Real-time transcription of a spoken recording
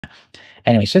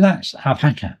Anyway, so that's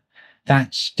Alpaca.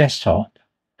 That's desktop.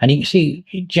 And you can see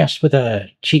just with a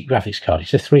cheap graphics card,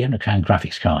 it's a £300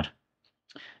 graphics card.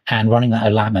 And running that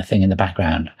Ollama thing in the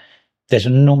background, there's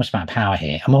an enormous amount of power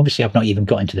here. And obviously, I've not even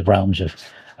got into the realms of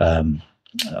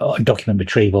document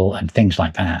retrieval and things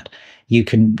like that. You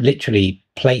can literally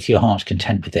play to your heart's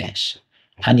content with this.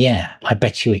 And yeah, I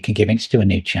bet you it can give it. Let's do a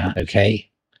new chat, okay?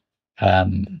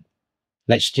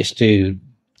 Let's just do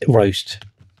roast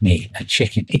meat and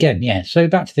chicken again. Yeah. So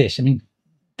back to this. I mean,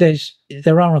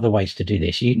 there are other ways to do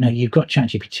this. You know, you've got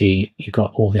ChatGPT, you've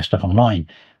got all this stuff online,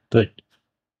 but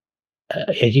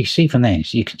as you see from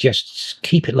this, you can just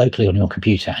keep it locally on your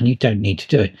computer, and you don't need to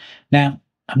do it. Now,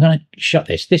 I'm going to shut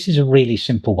this. This is a really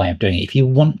simple way of doing it. If you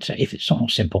want to, if it's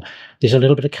not simple, there's a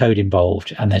little bit of code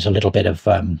involved, and there's a little bit of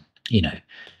you know,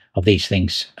 of these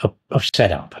things of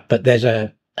setup. But there's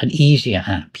an easier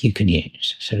app you can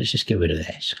use. So let's just get rid of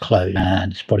this. Close,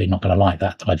 and it's probably not going to like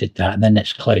that I did that. And then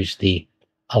let's close the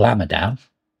Ollama down.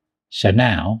 So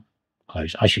now,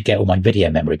 close. I should get all my video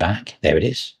memory back. There it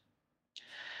is.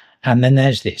 And then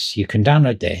there's this. You can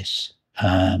download this,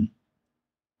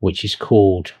 which is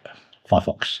called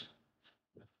Firefox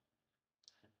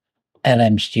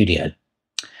LM Studio,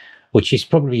 which is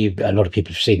probably a lot of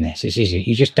people have seen this. It's easy.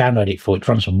 You just download it it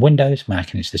runs on Windows,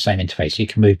 Mac, and it's the same interface. So you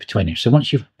can move between them. So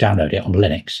once you've downloaded it on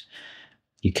Linux,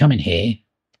 you come in here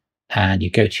and you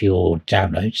go to your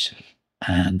downloads,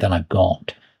 and then I've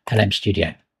got LM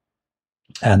Studio.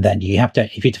 And then you have to,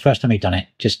 if it's the first time you've done it,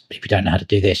 just if you don't know how to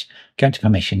do this, go into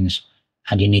permissions,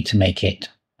 and you need to make it,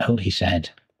 oh, he said,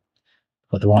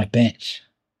 got the right bit,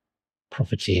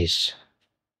 properties,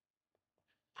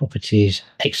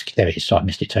 execute, there it is, so I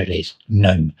missed it totally, it's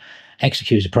GNOME,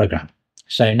 execute as a program.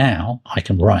 So now I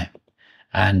can write,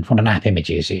 and what an app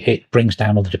image is, it brings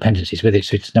down all the dependencies with it,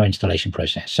 so it's no installation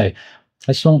process. So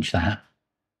let's launch that.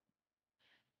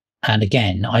 And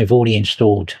again, I've already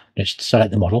installed, let's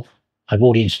select the model. I've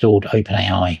already installed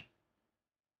OpenAI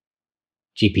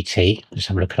GPT. Let's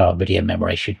have a look at our video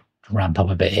memory. Should ramp up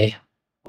a bit here.